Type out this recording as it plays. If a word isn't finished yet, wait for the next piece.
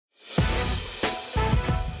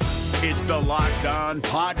It's the Locked On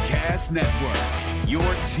Podcast Network, your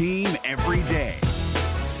team every day.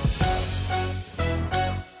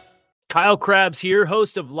 Kyle Krabs here,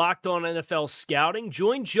 host of Locked On NFL Scouting.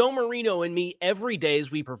 Join Joe Marino and me every day as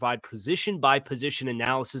we provide position-by-position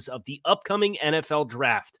analysis of the upcoming NFL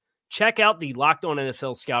Draft. Check out the Locked On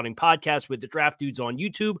NFL Scouting podcast with the Draft Dudes on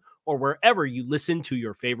YouTube or wherever you listen to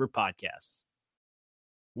your favorite podcasts.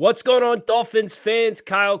 What's going on, Dolphins fans?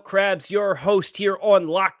 Kyle Krabs, your host here on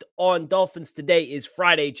Locked On Dolphins. Today is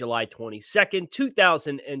Friday, July 22nd,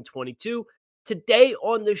 2022. Today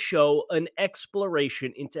on the show, an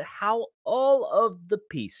exploration into how all of the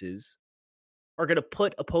pieces are going to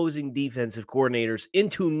put opposing defensive coordinators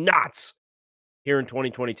into knots here in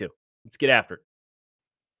 2022. Let's get after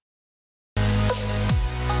it.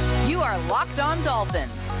 You are Locked On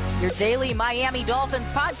Dolphins, your daily Miami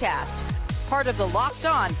Dolphins podcast. Part of the Locked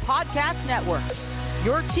On Podcast Network,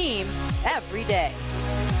 your team every day.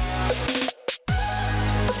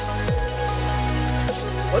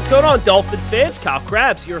 What's going on, Dolphins fans? Kyle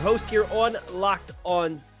Krabs, your host here on Locked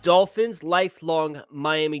On Dolphins, lifelong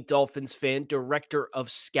Miami Dolphins fan, director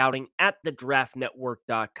of scouting at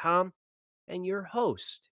thedraftnetwork.com, and your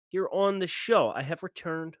host here on the show. I have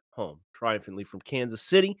returned home triumphantly from Kansas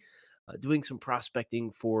City, doing some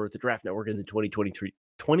prospecting for the Draft Network in the 2023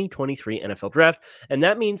 NFL Draft, and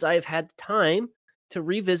that means I have had time to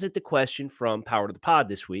revisit the question from Power to the Pod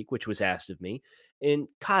this week, which was asked of me. And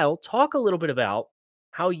Kyle, talk a little bit about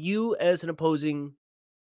how you, as an opposing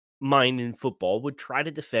mind in football, would try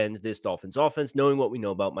to defend this Dolphins offense, knowing what we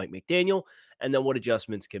know about Mike McDaniel, and then what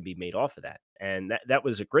adjustments can be made off of that. And that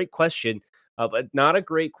was a great question, but not a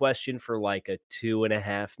great question for like a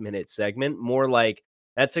 2.5 minute segment. More like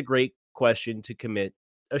that's a great question to commit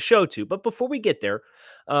a show to. But before we get there,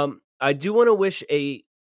 I do want to wish a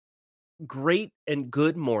great and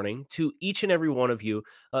good morning to each and every one of you,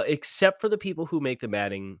 except for the people who make the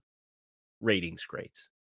Madden ratings grades.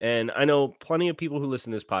 And I know plenty of people who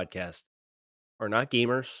listen to this podcast are not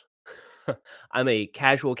gamers. I'm a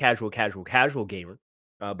casual gamer.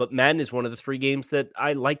 But Madden is one of the 3 games that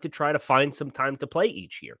I like to try to find some time to play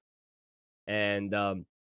each year. And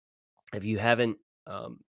if you haven't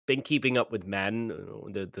been keeping up with Madden,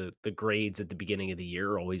 the grades at the beginning of the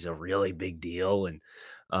year are always a really big deal. And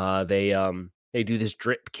they do this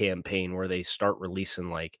drip campaign where they start releasing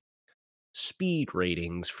like speed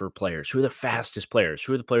ratings for players. Who are the fastest players?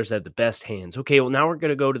 Who are the players that have the best hands? Okay, well, now we're going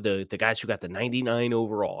to go to the guys who got the 99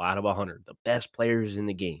 overall out of 100, the best players in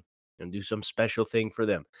the game, and do some special thing for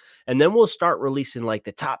them. And then we'll start releasing like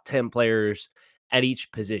the top 10 players at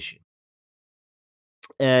each position.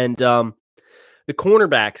 And the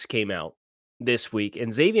cornerbacks came out this week,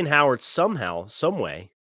 and Xavier Howard somehow, some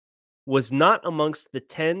way, was not amongst the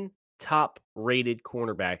 10 top rated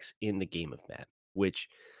cornerbacks in the game of Madden, which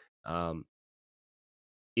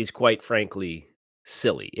is quite frankly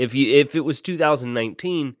silly. If it was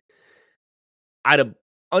 2019, I'd have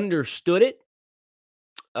understood it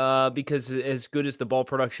because as good as the ball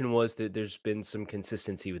production was, there's been some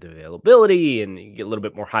consistency with availability and you get a little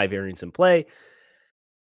bit more high variance in play.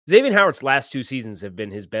 Xavier Howard's last 2 seasons have been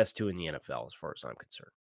his best 2 in the NFL, as far as I'm concerned.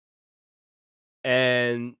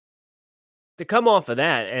 And to come off of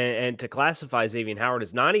that and to classify Xavier Howard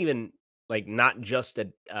as not even like not just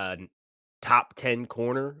a top 10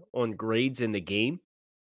 corner on grades in the game,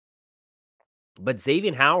 but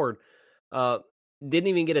Xavier Howard didn't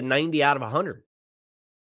even get a 90 out of 100.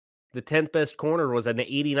 The 10th best corner was an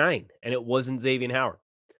 89, and it wasn't Xavier Howard.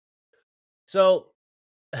 So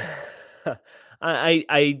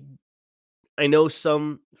I know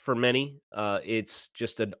for many, it's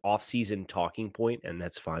just an off-season talking point, and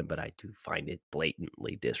that's fine, but I do find it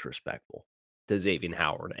blatantly disrespectful to Xavier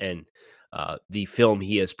Howard and the film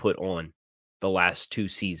he has put on the last 2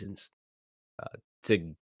 seasons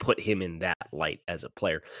to put him in that light as a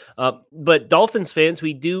player. But Dolphins fans,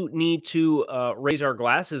 we do need to raise our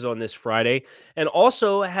glasses on this Friday and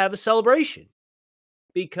also have a celebration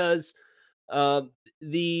because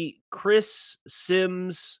the Chris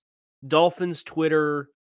Sims Dolphins Twitter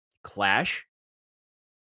clash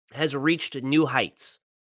has reached new heights.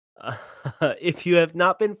 If you have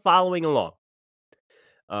not been following along,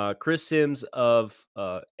 Chris Sims of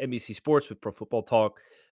NBC Sports with Pro Football Talk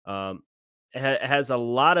has a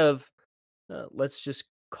lot of, let's just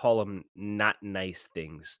call them not nice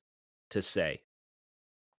things to say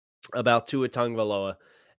about Tua Tagovailoa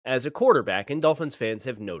as a quarterback, and Dolphins fans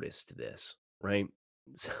have noticed this, right?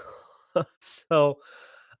 So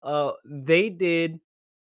they did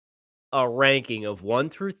a ranking of 1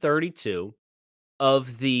 through 32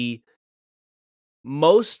 of the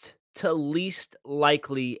most to least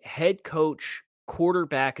likely head coach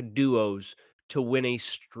quarterback duos to win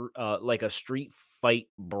like a street fight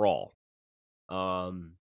brawl, or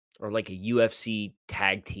like a UFC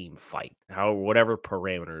tag team fight, whatever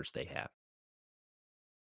parameters they have.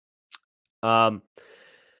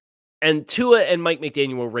 And Tua and Mike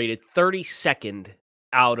McDaniel were rated 32nd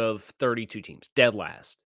out of 32 teams, dead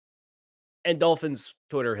last. And Dolphins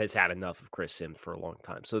Twitter has had enough of Chris Sims for a long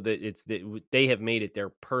time, so that they have made it their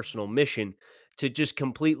personal mission to just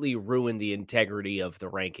completely ruin the integrity of the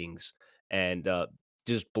rankings and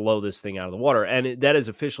just blow this thing out of the water. And that has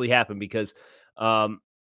officially happened because the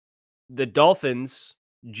Dolphins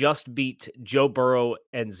just beat Joe Burrow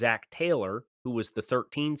and Zach Taylor, who was the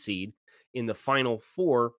 13 seed, in the Final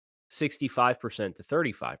Four, 65% to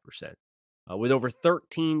 35%, with over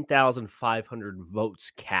 13,500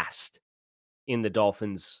 votes cast in the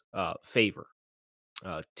Dolphins' favor.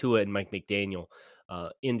 Tua and Mike McDaniel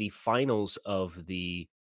in the finals of the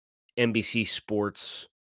NBC Sports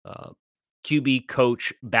QB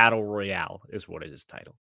Coach Battle Royale is what it is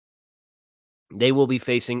titled. They will be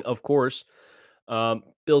facing, of course,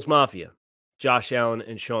 Bills Mafia, Josh Allen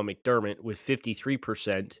and Sean McDermott with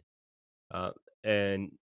 53%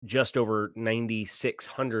 and just over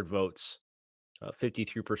 9,600 votes.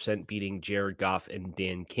 53% beating Jared Goff and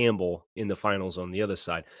Dan Campbell in the finals on the other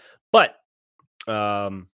side. But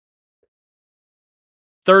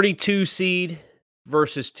 32 seed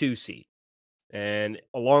versus 2 seed. And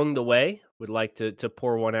along the way, would like to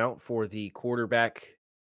pour one out for the quarterback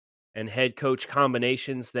and head coach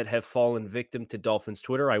combinations that have fallen victim to Dolphins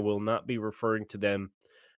Twitter. I will not be referring to them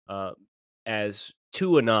as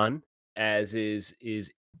Tuanon, as is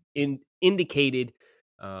indicated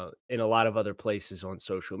in a lot of other places on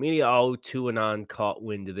social media. Oh, Tuanon caught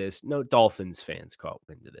wind of this. No, Dolphins fans caught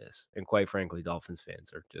wind of this. And quite frankly, Dolphins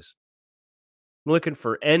fans are just looking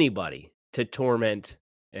for anybody to torment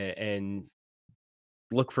and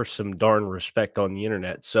look for some darn respect on the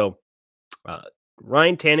internet. So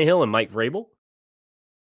Ryan Tannehill and Mike Vrabel,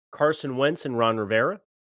 Carson Wentz and Ron Rivera,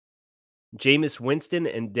 Jameis Winston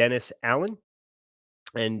and Dennis Allen,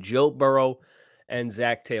 and Joe Burrow and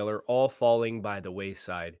Zach Taylor, all falling by the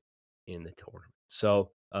wayside in the tournament.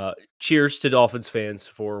 So cheers to Dolphins fans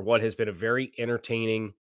for what has been a very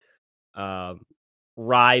entertaining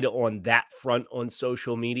ride on that front on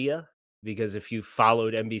social media, because if you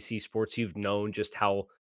followed NBC Sports, you've known just how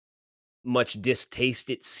much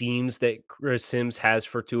distaste it seems that Chris Sims has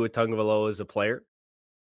for Tua Tagovailoa as a player.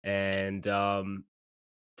 And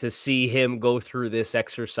to see him go through this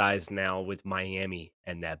exercise now with Miami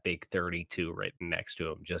and that big 32 right next to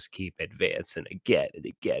him, just keep advancing again and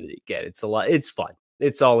again and again. It's a lot. It's fun.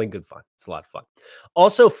 It's all in good fun. It's a lot of fun.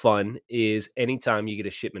 Also fun is anytime you get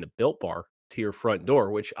a shipment of Built Bar to your front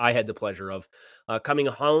door, which I had the pleasure of coming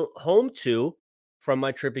home to from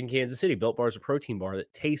my trip in Kansas City. Built Bar is a protein bar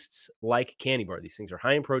that tastes like candy bar. These things are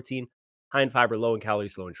high in protein, high in fiber, low in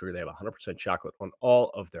calories, low in sugar. They have 100% chocolate on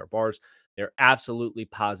all of their bars. They're absolutely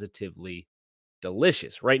positively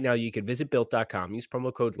delicious. Right now, you can visit Built.com, use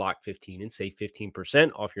promo code LOCK15 and save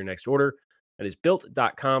 15% off your next order. That is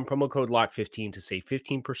Built.com, promo code LOCK15 to save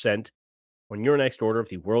 15% on your next order of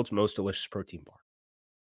the world's most delicious protein bar.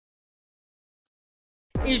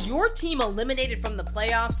 Is your team eliminated from the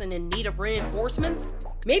playoffs and in need of reinforcements?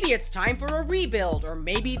 Maybe it's time for a rebuild, or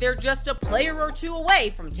maybe they're just a player or two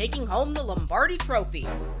away from taking home the Lombardi Trophy.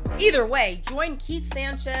 Either way, join Keith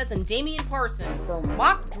Sanchez and Damian Parson for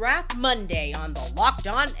Mock Draft Monday on the Locked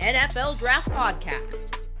On NFL Draft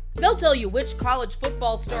Podcast. They'll tell you which college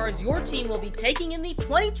football stars your team will be taking in the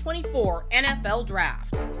 2024 NFL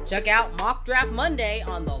Draft. Check out Mock Draft Monday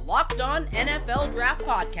on the Locked On NFL Draft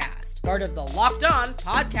Podcast, part of the Locked On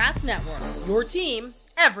Podcast Network, your team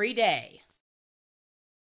every day.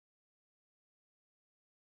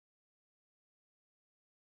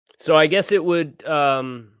 So I guess it would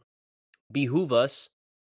behoove us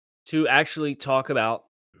to actually talk about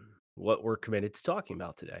what we're committed to talking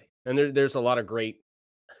about today. And there's a lot of great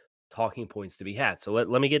talking points to be had. So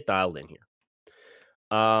let me get dialed in here.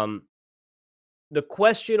 The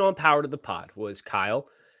question on Power to the Pod was, Kyle,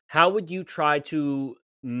 how would you try to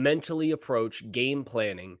mentally approach game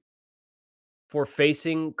planning for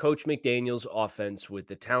facing Coach McDaniel's offense with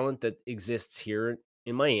the talent that exists here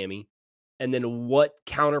in Miami? And then what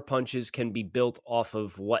counterpunches can be built off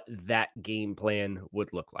of what that game plan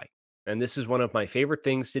would look like? And this is one of my favorite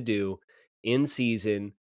things to do in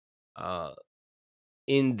season,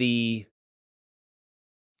 in the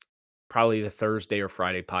probably the Thursday or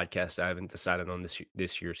Friday podcast. I haven't decided on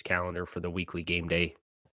this year's calendar for the weekly game day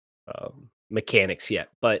mechanics yet,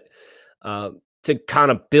 but to kind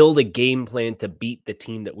of build a game plan to beat the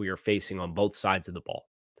team that we are facing on both sides of the ball.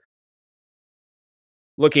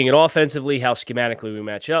 looking at offensively, how schematically we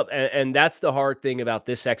match up. And that's the hard thing about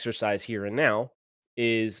this exercise here and now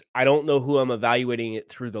is I don't know who I'm evaluating it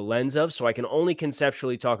through the lens of. So I can only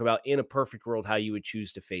conceptually talk about in a perfect world how you would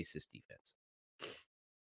choose to face this defense.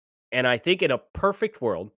 And I think in a perfect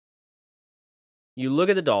world, you look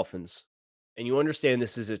at the Dolphins and you understand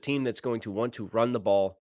this is a team that's going to want to run the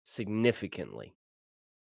ball significantly.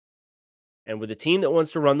 And with a team that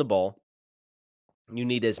wants to run the ball, you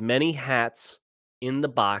need as many hats in the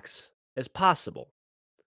box as possible.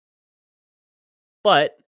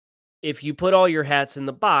 But if you put all your hats in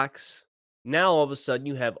the box, now all of a sudden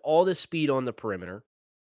you have all this speed on the perimeter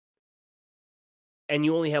and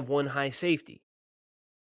you only have one high safety.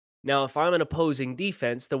 Now, if I'm an opposing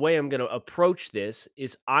defense, the way I'm going to approach this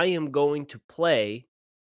is I am going to play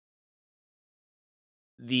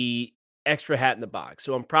the extra hat in the box.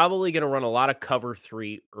 So I'm probably going to run a lot of cover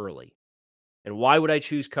 3 early. And why would I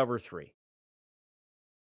choose cover 3?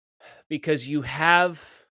 Because you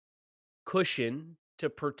have cushion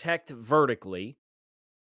to protect vertically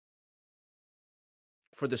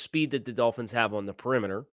for the speed that the Dolphins have on the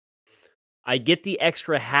perimeter. I get the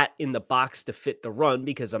extra hat in the box to fit the run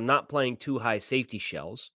because I'm not playing 2 high safety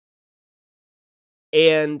shells.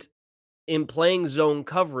 And in playing zone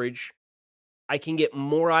coverage, I can get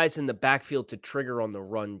more eyes in the backfield to trigger on the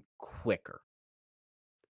run quicker.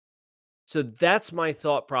 So that's my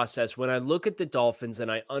thought process when I look at the Dolphins and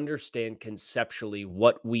I understand conceptually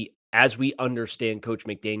as we understand Coach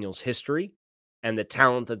McDaniel's history and the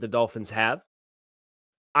talent that the Dolphins have.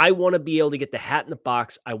 I want to be able to get the hat in the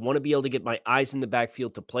box. I want to be able to get my eyes in the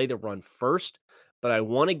backfield to play the run first, but I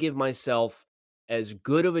want to give myself as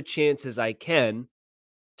good of a chance as I can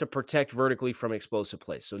to protect vertically from explosive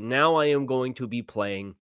plays. So now I am going to be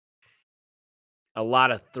playing a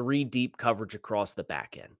lot of 3 deep coverage across the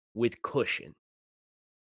back end with cushion.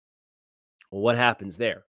 Well, what happens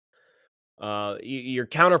there? Your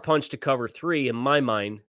counterpunch to cover 3, in my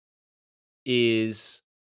mind, is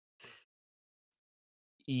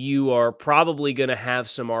you are probably going to have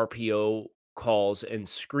some RPO calls and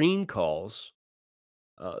screen calls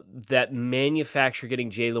that manufacture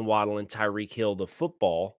getting Jalen Waddle and Tyreek Hill the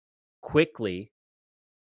football quickly,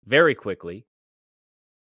 very quickly,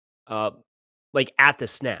 like at the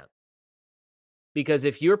snap. Because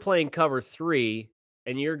if you're playing cover 3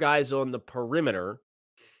 and your guy's on the perimeter,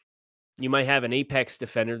 you might have an apex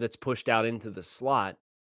defender that's pushed out into the slot.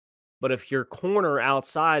 But if your corner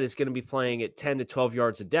outside is going to be playing at 10 to 12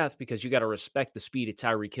 yards of depth because you got to respect the speed of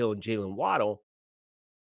Tyreek Hill and Jalen Waddle,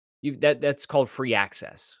 that's called free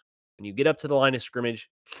access. When you get up to the line of scrimmage,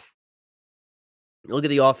 you look at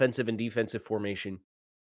the offensive and defensive formation,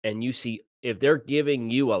 and you see if they're giving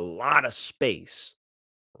you a lot of space,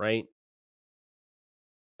 right,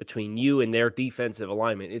 between you and their defensive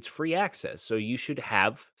alignment, it's free access. So you should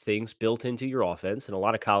have things built into your offense, and a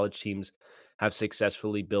lot of college teams have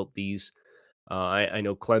successfully built these. I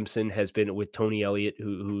know Clemson has been with Tony Elliott,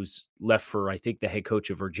 who's left for, I think, the head coach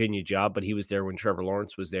of Virginia job, but he was there when Trevor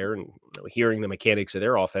Lawrence was there, and hearing the mechanics of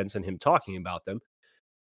their offense and him talking about them.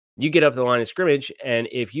 You get up to the line of scrimmage, and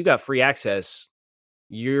if you got free access,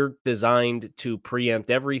 you're designed to preempt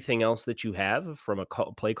everything else that you have from a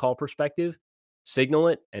play call perspective, signal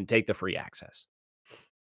it, and take the free access.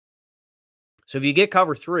 So if you get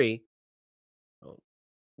cover 3,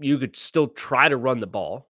 you could still try to run the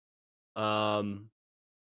ball.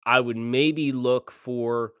 I would maybe look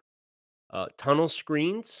for tunnel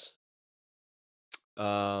screens,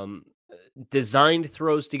 designed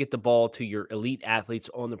throws to get the ball to your elite athletes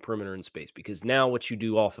on the perimeter in space. Because now what you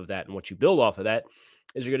do off of that and what you build off of that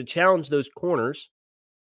is you're going to challenge those corners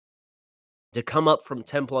to come up from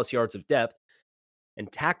 10 plus yards of depth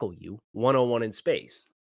and tackle you one-on-one in space.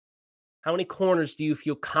 How many corners do you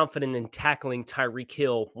feel confident in tackling Tyreek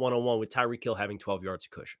Hill one-on-one with Tyreek Hill having 12 yards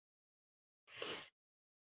of cushion?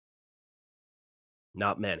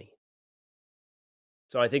 Not many.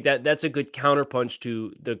 So I think that's a good counterpunch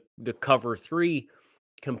to the cover 3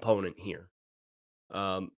 component here.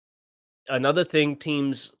 Another thing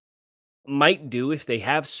teams might do if they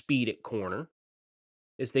have speed at corner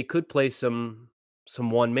is they could play some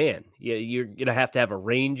one man. Yeah, you're gonna have to have a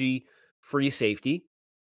rangy free safety,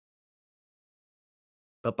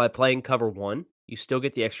 but by playing cover 1, you still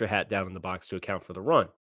get the extra hat down in the box to account for the run.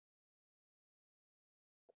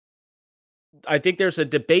 I think there's a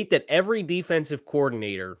debate that every defensive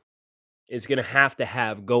coordinator is going to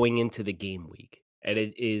have going into the game week. And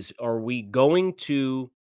it is, are we going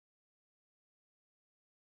to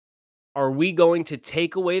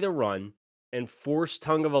take away the run and force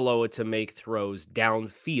Tagovailoa to make throws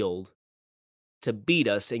downfield to beat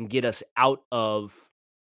us and get us out of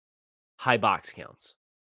high box counts?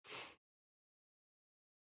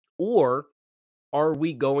 Or are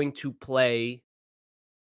we going to play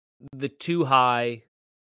the too high,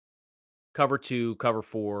 cover 2, cover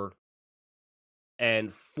 4,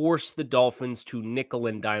 and force the Dolphins to nickel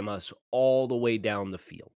and dime us all the way down the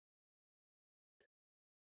field?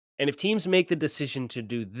 And if teams make the decision to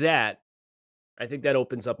do that, I think that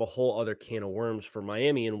opens up a whole other can of worms for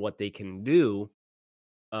Miami and what they can do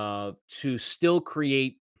to still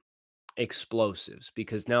create explosives.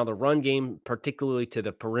 Because now the run game, particularly to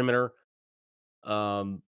the perimeter,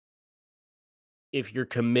 if you're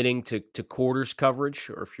committing to quarters coverage,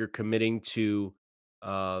 or if you're committing to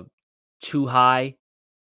too high,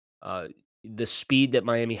 the speed that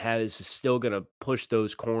Miami has is still going to push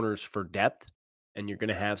those corners for depth, and you're going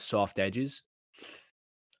to have soft edges.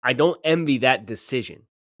 I don't envy that decision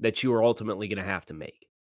that you are ultimately going to have to make.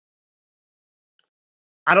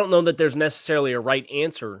 I don't know that there's necessarily a right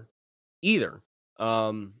answer either.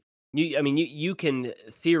 You can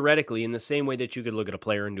theoretically, in the same way that you could look at a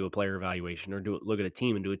player and do a player evaluation, or look at a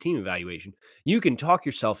team and do a team evaluation, you can talk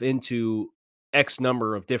yourself into X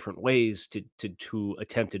number of different ways to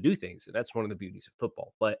attempt to do things. And that's one of the beauties of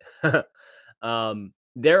football. But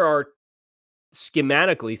there are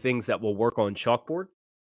schematically things that will work on chalkboard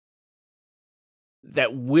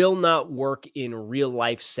that will not work in real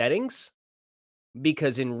life settings,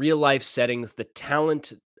 because in real life settings, the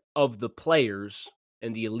talent of the players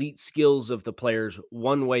and the elite skills of the players,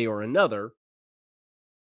 one way or another,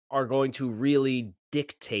 are going to really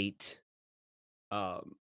dictate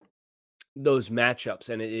those matchups.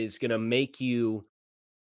 And it is going to make you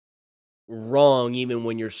wrong even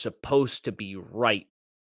when you're supposed to be right,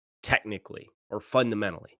 technically or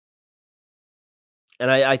fundamentally.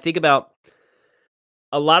 And I think about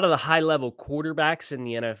a lot of the high-level quarterbacks in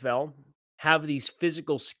the NFL have these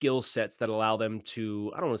physical skill sets that allow them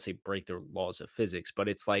to, I don't want to say break the laws of physics, but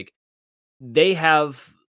it's like they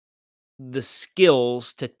have the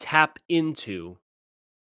skills to tap into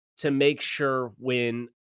to make sure when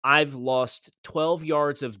I've lost 12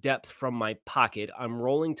 yards of depth from my pocket, I'm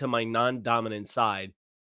rolling to my non-dominant side,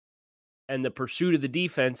 and the pursuit of the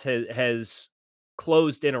defense has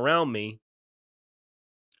closed in around me,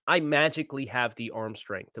 I magically have the arm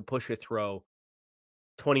strength to push a throw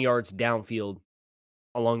 20 yards downfield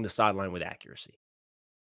along the sideline with accuracy.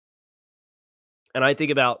 And I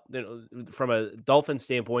think about, from a Dolphins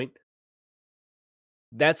standpoint,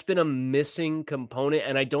 that's been a missing component,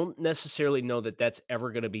 and I don't necessarily know that that's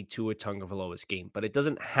ever going to be Tua Tagovailoa's game, but it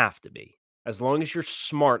doesn't have to be. As long as you're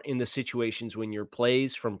smart in the situations when your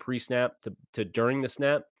plays from pre-snap to during the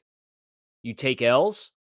snap, you take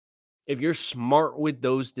L's. If you're smart with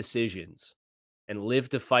those decisions and live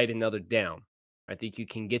to fight another down, I think you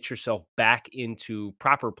can get yourself back into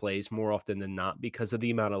proper plays more often than not, because of the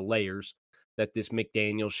amount of layers that this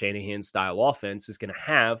McDaniel-Shanahan style offense is going to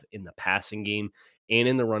have in the passing game and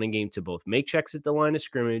in the running game, to both make checks at the line of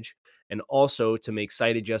scrimmage and also to make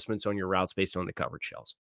site adjustments on your routes based on the coverage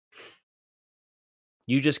shells.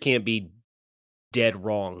 You just can't be dead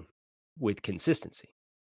wrong with consistency.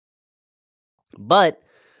 But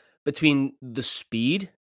between the speed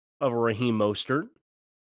of a Raheem Mostert,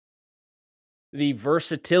 the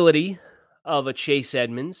versatility of a Chase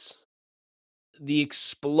Edmonds, the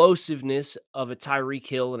explosiveness of a Tyreek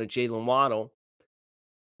Hill and a Jalen Waddle,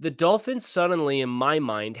 the Dolphins suddenly, in my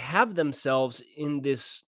mind, have themselves in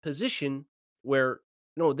this position where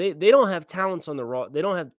they don't have talents on the they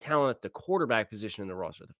don't have talent at the quarterback position in the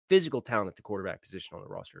roster, the physical talent at the quarterback position on the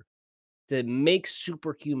roster to make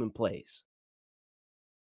superhuman plays.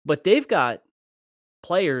 But they've got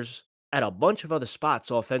players at a bunch of other spots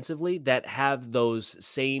offensively that have those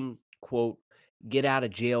same, quote, get out of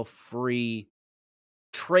jail free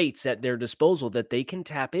traits at their disposal that they can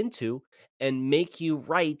tap into and make you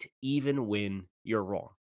right even when you're wrong.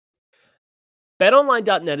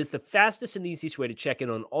 BetOnline.net is the fastest and easiest way to check in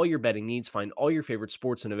on all your betting needs. Find all your favorite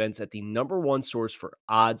sports and events at the #1 source for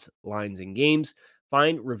odds, lines, and games.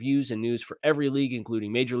 Find reviews and news for every league,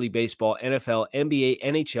 including Major League Baseball, NFL, NBA,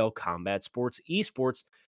 NHL, combat sports, esports,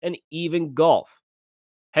 and even golf.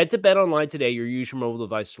 Head to BetOnline today, your use your mobile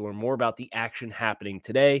device, to learn more about the action happening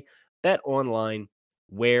today. BetOnline,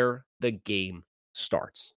 where the game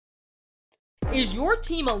starts. Is your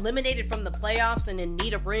team eliminated from the playoffs and in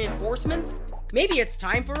need of reinforcements? Maybe it's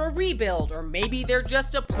time for a rebuild, or maybe they're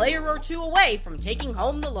just a player or two away from taking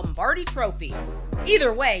home the Lombardi Trophy.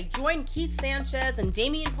 Either way, join Keith Sanchez and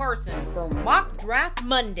Damian Parson for Mock Draft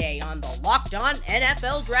Monday on the Locked On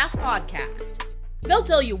NFL Draft Podcast. They'll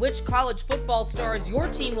tell you which college football stars your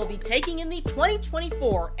team will be taking in the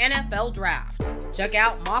 2024 NFL Draft. Check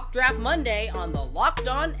out Mock Draft Monday on the Locked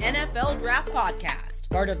On NFL Draft Podcast,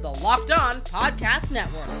 Part of the Locked On Podcast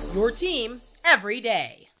Network, your team every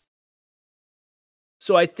day.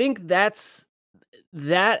 So I think that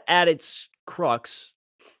at its crux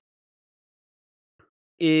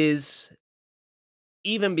is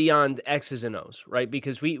even beyond X's and O's, right?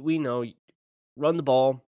 Because we know run the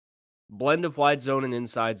ball, blend of wide zone and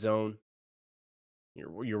inside zone.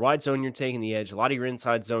 Your wide zone, you're taking the edge. A lot of your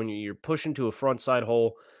inside zone, you're pushing to a front side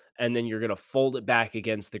hole, and then you're going to fold it back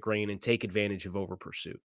against the grain and take advantage of over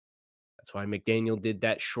pursuit. That's why McDaniel did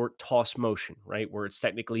that short toss motion, right? Where it's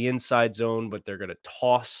technically inside zone, but they're going to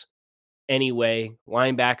toss anyway.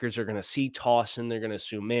 Linebackers are going to see toss, and they're going to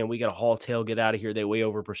assume, man, we got a haul tail, get out of here. They way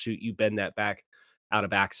over pursuit. You bend that back out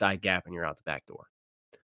of backside gap, and you're out the back door.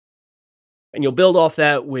 And you'll build off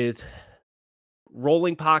that with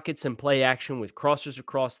rolling pockets and play action with crossers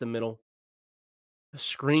across the middle. The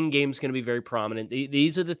screen game is going to be very prominent.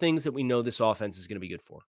 These are the things that we know this offense is going to be good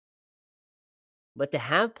for. But to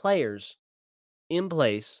have players in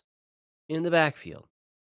place in the backfield,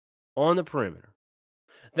 on the perimeter,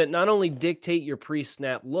 that not only dictate your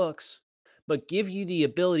pre-snap looks, but give you the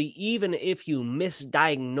ability, even if you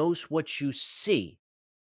misdiagnose what you see,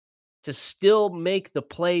 to still make the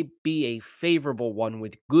play be a favorable one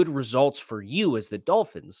with good results for you as the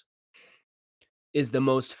Dolphins, is the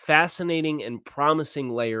most fascinating and promising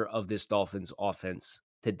layer of this Dolphins offense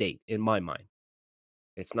to date, in my mind.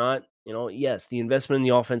 It's not, yes, the investment in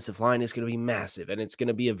the offensive line is going to be massive, and it's going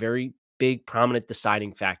to be a very big, prominent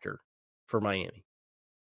deciding factor for Miami.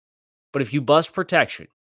 But if you bust protection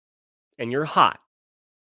and you're hot,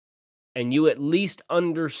 and you at least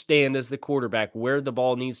understand as the quarterback where the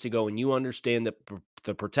ball needs to go, and you understand that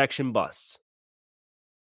the protection busts,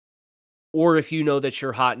 or if you know that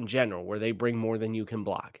you're hot in general, where they bring more than you can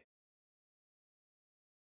block,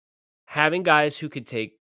 having guys who could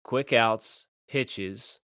take quick outs,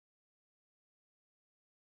 hitches,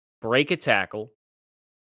 break a tackle,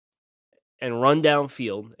 and run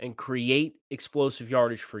downfield and create explosive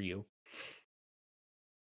yardage for you.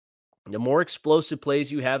 The more explosive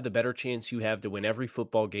plays you have, the better chance you have to win every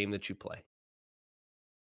football game that you play.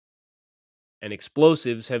 And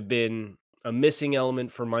explosives have been a missing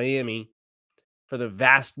element for Miami for the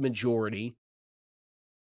vast majority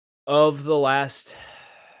of the last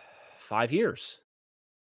 5 years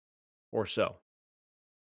or so.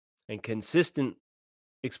 And consistent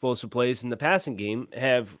explosive plays in the passing game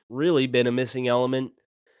have really been a missing element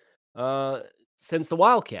since the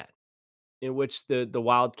Wildcat, in which the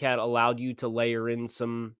Wildcat allowed you to layer in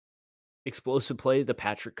some explosive plays, the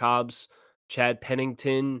Patrick Cobbs, Chad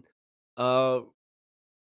Pennington,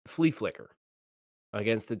 flea flicker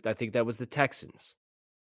against I think that was the Texans.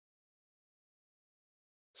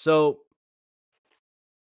 So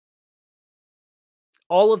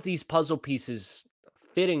all of these puzzle pieces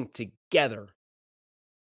fitting together,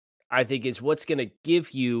 I think, is what's going to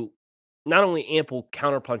give you not only ample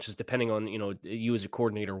counterpunches, depending on, you as a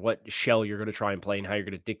coordinator, what shell you're going to try and play and how you're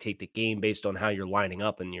going to dictate the game based on how you're lining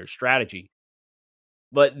up and your strategy.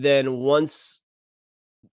 But then once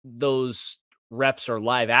those reps are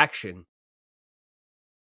live action,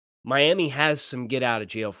 Miami has some get out of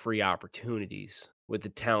jail free opportunities with the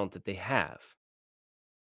talent that they have.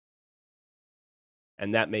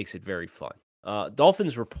 And that makes it very fun.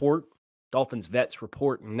 Dolphins vets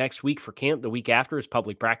report next week for camp. The week after is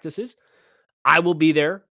public practices. I will be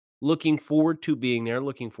there. Looking forward to being there.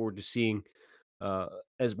 Looking forward to seeing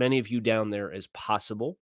as many of you down there as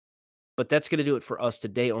possible. But that's going to do it for us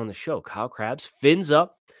today on the show. Kyle Krabs, fins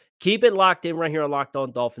up. Keep it locked in right here on Locked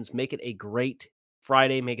On Dolphins. Make it a great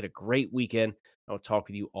Friday. Make it a great weekend. I'll talk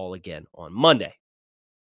with you all again on Monday.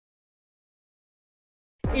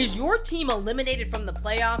 Is your team eliminated from the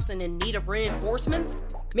playoffs and in need of reinforcements?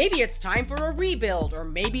 Maybe it's time for a rebuild, or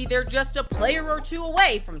maybe they're just a player or two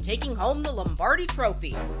away from taking home the Lombardi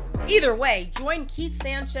Trophy. Either way, join Keith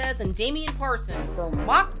Sanchez and Damian Parson for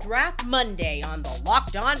Mock Draft Monday on the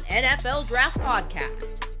Locked On NFL Draft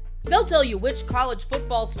Podcast. They'll tell you which college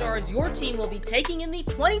football stars your team will be taking in the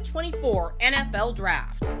 2024 NFL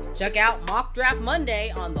Draft. Check out Mock Draft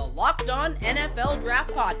Monday on the Locked On NFL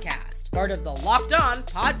Draft Podcast, part of the Locked On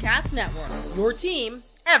Podcast Network, your team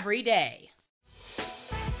every day.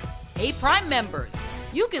 Hey, Prime members,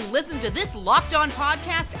 you can listen to this Locked On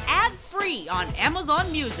podcast ad-free on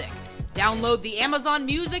Amazon Music. Download the Amazon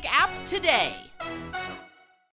Music app today.